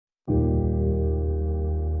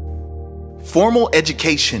Formal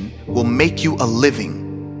education will make you a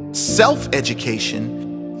living.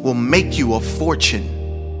 Self-education will make you a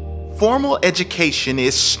fortune. Formal education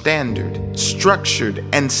is standard, structured,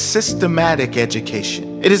 and systematic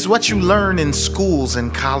education. It is what you learn in schools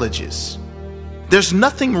and colleges. There's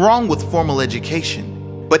nothing wrong with formal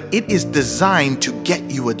education, but it is designed to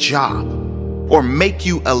get you a job or make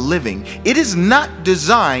you a living. It is not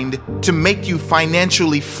designed to make you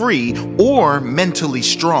financially free or mentally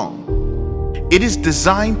strong. It is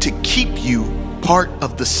designed to keep you part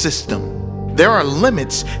of the system. There are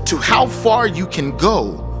limits to how far you can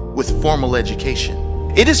go with formal education.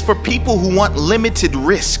 It is for people who want limited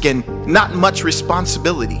risk and not much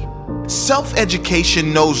responsibility.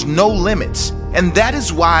 Self-education knows no limits, and that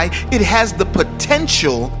is why it has the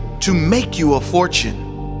potential to make you a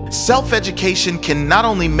fortune. Self-education can not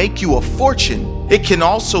only make you a fortune, it can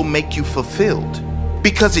also make you fulfilled,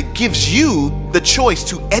 because it gives you the choice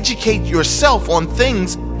to educate yourself on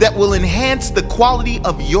things that will enhance the quality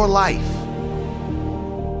of your life.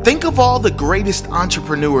 Think of all the greatest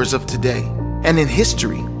entrepreneurs of today and in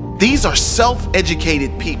history. These are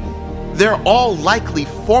self-educated people. They're all likely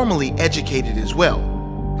formally educated as well.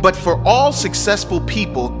 But for all successful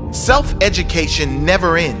people, self-education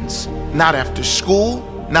never ends. Not after school,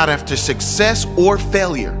 not after success or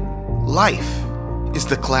failure. Life is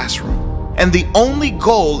the classroom. And the only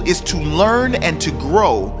goal is to learn and to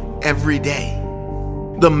grow every day.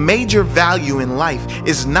 The major value in life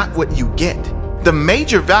is not what you get. The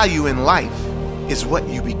major value in life is what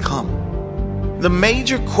you become. The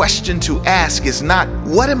major question to ask is not,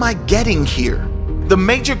 what am I getting here? The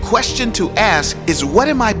major question to ask is, what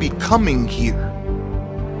am I becoming here?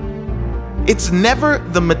 It's never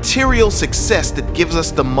the material success that gives us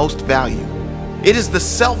the most value. It is the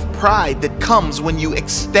self-pride that comes when you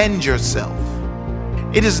extend yourself.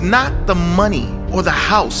 It is not the money or the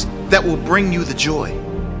house that will bring you the joy.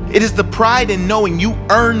 It is the pride in knowing you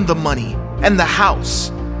earned the money and the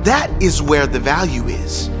house. That is where the value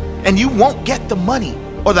is. And you won't get the money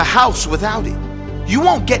or the house without it. You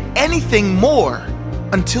won't get anything more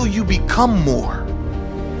until you become more.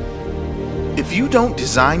 If you don't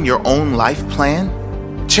design your own life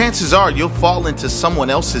plan, chances are you'll fall into someone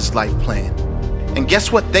else's life plan. And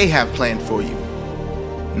guess what they have planned for you?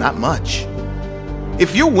 Not much.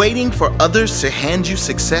 If you're waiting for others to hand you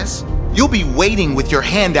success, you'll be waiting with your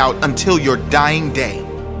hand out until your dying day.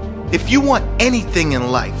 If you want anything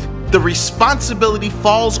in life, the responsibility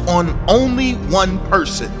falls on only one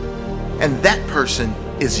person, and that person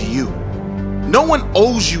is you. No one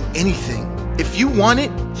owes you anything. If you want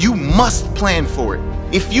it, you must plan for it.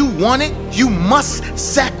 If you want it, you must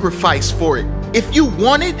sacrifice for it. If you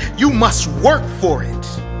want it, you must work for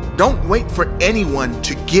it. Don't wait for anyone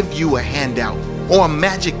to give you a handout or a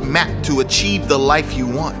magic map to achieve the life you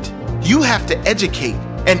want. You have to educate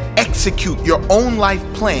and execute your own life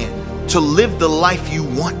plan to live the life you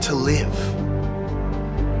want to live.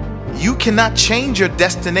 You cannot change your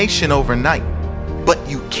destination overnight, but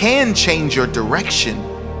you can change your direction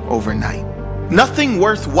overnight. Nothing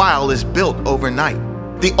worthwhile is built overnight.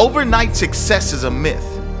 The overnight success is a myth.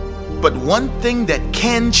 But one thing that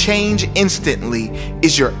can change instantly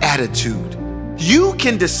is your attitude. You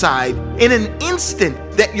can decide in an instant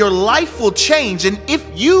that your life will change, and if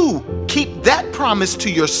you keep that promise to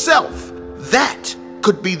yourself, that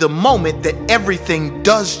could be the moment that everything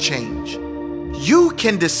does change. You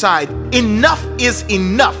can decide enough is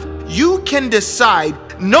enough. You can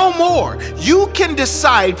decide no more. You can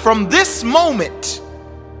decide from this moment.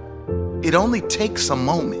 It only takes a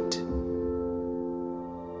moment.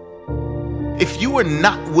 If you are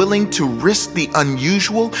not willing to risk the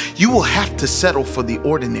unusual, you will have to settle for the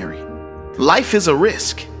ordinary. Life is a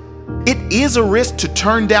risk. It is a risk to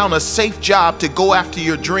turn down a safe job to go after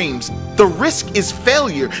your dreams. The risk is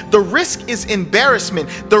failure. The risk is embarrassment.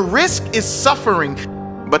 The risk is suffering.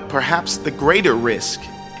 But perhaps the greater risk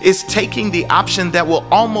is taking the option that will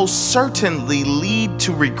almost certainly lead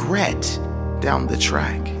to regret down the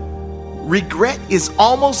track. Regret is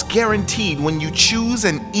almost guaranteed when you choose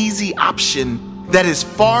an easy option that is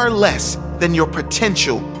far less than your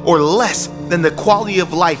potential or less than the quality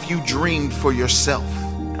of life you dreamed for yourself.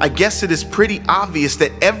 I guess it is pretty obvious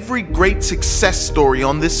that every great success story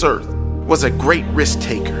on this earth was a great risk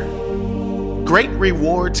taker. Great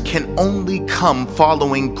rewards can only come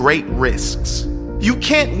following great risks. You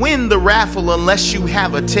can't win the raffle unless you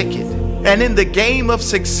have a ticket. And in the game of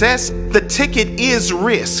success, the ticket is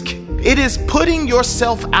risk. It is putting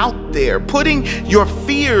yourself out there, putting your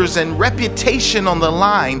fears and reputation on the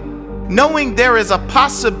line, knowing there is a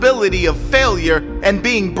possibility of failure and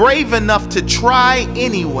being brave enough to try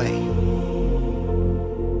anyway.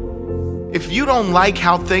 If you don't like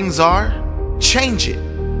how things are, change it.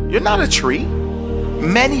 You're not a tree.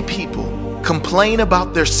 Many people complain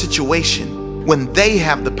about their situation when they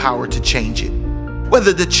have the power to change it.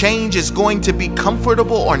 Whether the change is going to be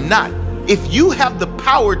comfortable or not, if you have the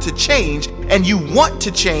power to change and you want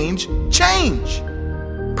to change, change.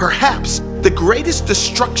 Perhaps the greatest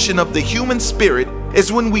destruction of the human spirit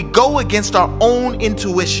is when we go against our own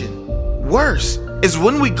intuition. Worse is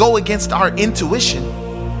when we go against our intuition,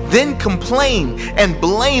 then complain and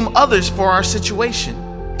blame others for our situation.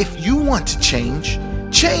 If you want to change,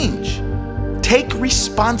 change. Take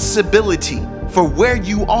responsibility for where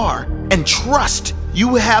you are and trust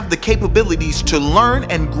you have the capabilities to learn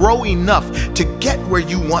and grow enough to get where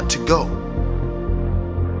you want to go.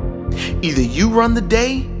 Either you run the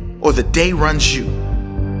day or the day runs you.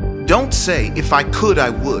 Don't say, if I could, I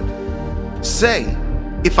would. Say,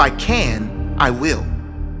 if I can, I will.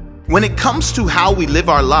 When it comes to how we live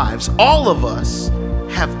our lives, all of us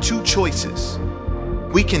have two choices.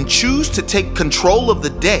 We can choose to take control of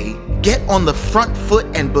the day, get on the front foot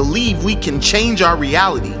and believe we can change our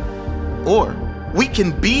reality. Or we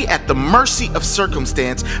can be at the mercy of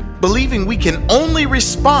circumstance, believing we can only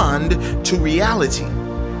respond to reality.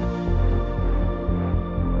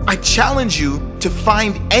 I challenge you to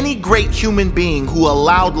find any great human being who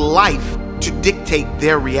allowed life to dictate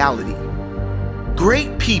their reality.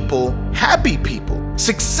 Great people, happy people,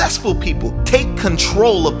 successful people take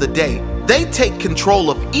control of the day. They take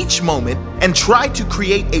control of each moment and try to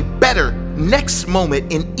create a better next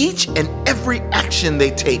moment in each and every action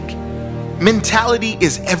they take. Mentality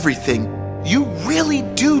is everything. You really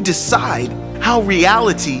do decide how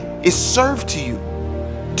reality is served to you.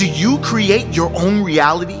 Do you create your own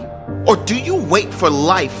reality? Or do you wait for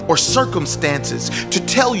life or circumstances to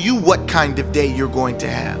tell you what kind of day you're going to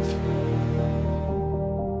have?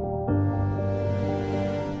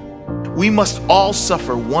 We must all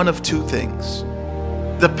suffer one of two things: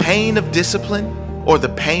 the pain of discipline or the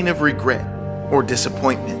pain of regret or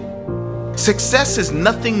disappointment. Success is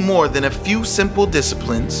nothing more than a few simple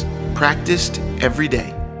disciplines practiced every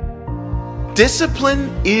day.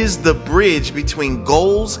 Discipline is the bridge between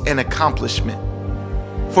goals and accomplishment.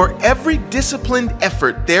 For every disciplined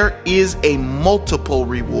effort, there is a multiple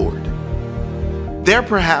reward. There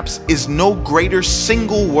perhaps is no greater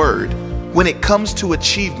single word when it comes to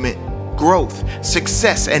achievement, growth,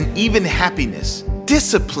 success, and even happiness.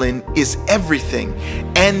 Discipline is everything,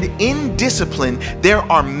 and in discipline, there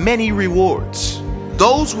are many rewards.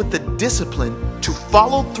 Those with the discipline to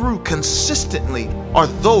follow through consistently are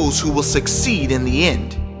those who will succeed in the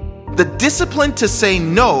end. The discipline to say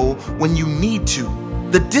no when you need to.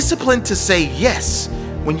 The discipline to say yes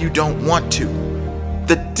when you don't want to.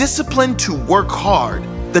 The discipline to work hard.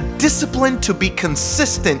 The discipline to be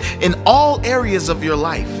consistent in all areas of your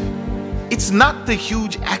life. It's not the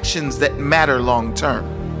huge actions that matter long term.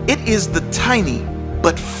 It is the tiny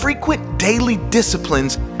but frequent daily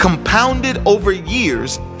disciplines compounded over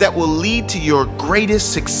years that will lead to your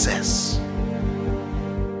greatest success.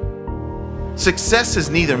 Success is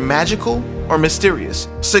neither magical or mysterious.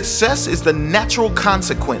 Success is the natural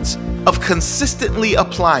consequence of consistently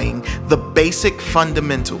applying the basic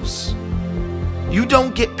fundamentals. You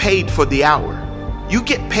don't get paid for the hour. You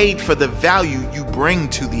get paid for the value you bring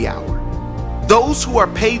to the hour. Those who are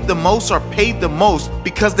paid the most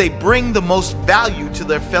because they bring the most value to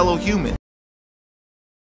their fellow humans.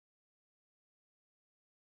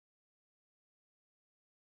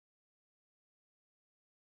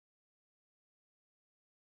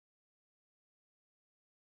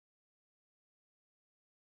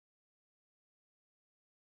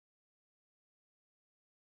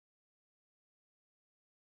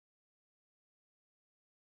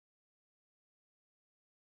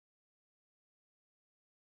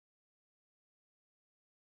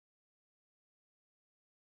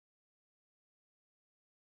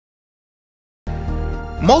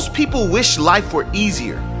 Most people wish life were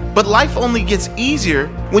easier, but life only gets easier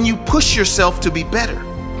when you push yourself to be better.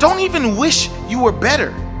 Don't even wish you were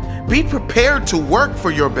better. Be prepared to work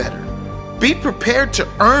for your better. Be prepared to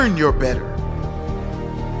earn your better.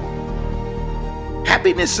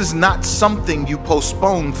 Happiness is not something you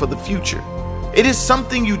postpone for the future. It is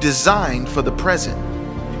something you design for the present.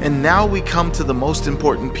 And now we come to the most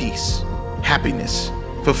important piece: happiness,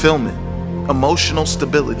 fulfillment, emotional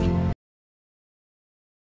stability.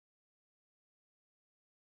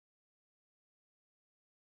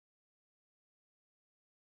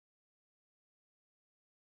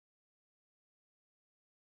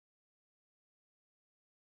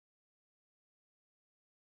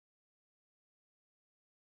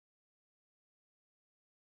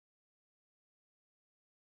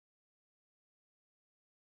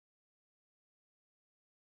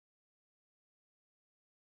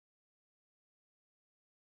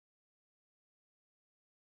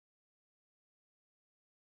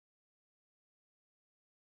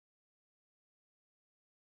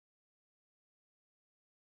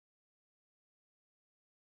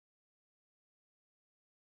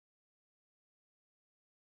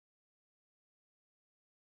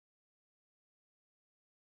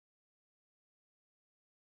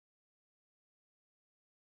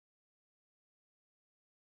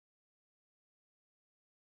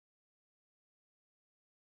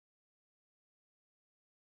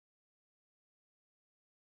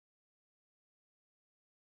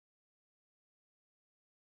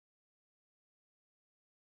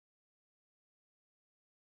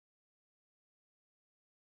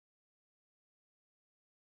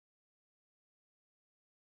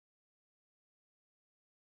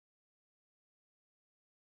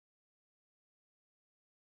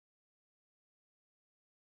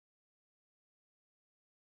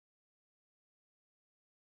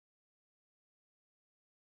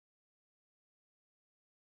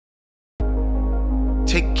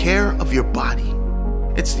 Take care of your body.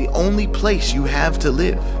 It's the only place you have to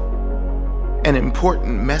live. An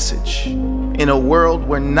important message in a world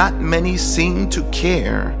where not many seem to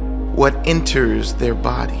care what enters their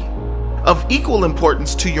body. Of equal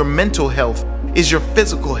importance to your mental health is your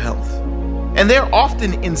physical health, and they're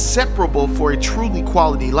often inseparable for a truly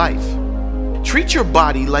quality life. Treat your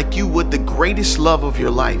body like you would the greatest love of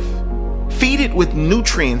your life. Feed it with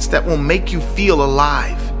nutrients that will make you feel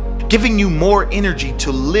alive, giving you more energy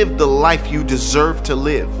to live the life you deserve to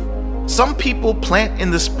live. Some people plant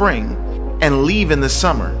in the spring and leave in the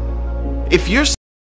summer. If you're